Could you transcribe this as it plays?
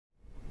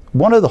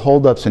One of the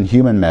holdups in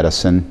human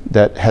medicine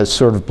that has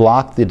sort of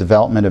blocked the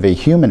development of a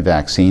human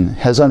vaccine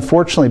has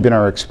unfortunately been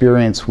our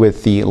experience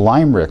with the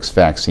Lyme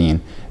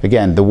vaccine.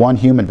 Again, the one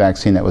human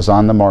vaccine that was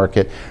on the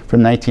market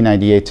from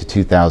 1998 to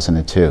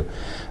 2002.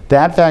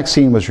 That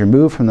vaccine was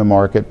removed from the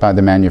market by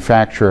the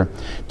manufacturer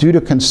due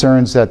to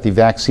concerns that the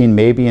vaccine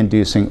may be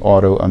inducing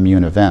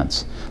autoimmune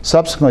events.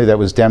 Subsequently, that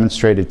was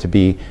demonstrated to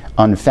be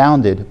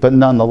unfounded, but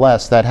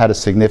nonetheless, that had a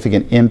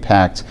significant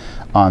impact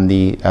on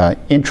the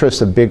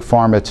interest of Big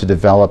Pharma to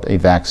develop a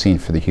vaccine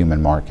for the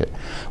human market.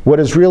 What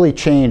has really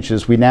changed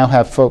is we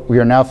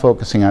are now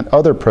focusing on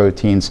other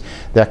proteins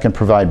that can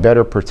provide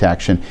better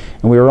protection,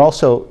 and we are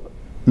also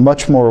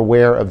much more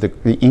aware of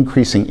the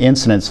increasing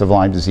incidence of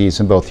Lyme disease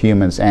in both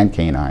humans and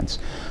canines.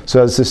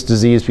 So as this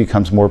disease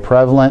becomes more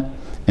prevalent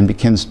and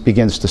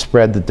begins to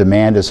spread, the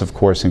demand is of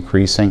course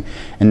increasing.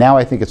 And now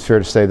I think it's fair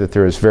to say that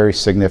there is very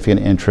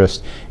significant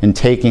interest in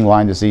taking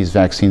Lyme disease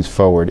vaccines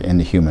forward in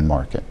the human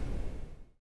market.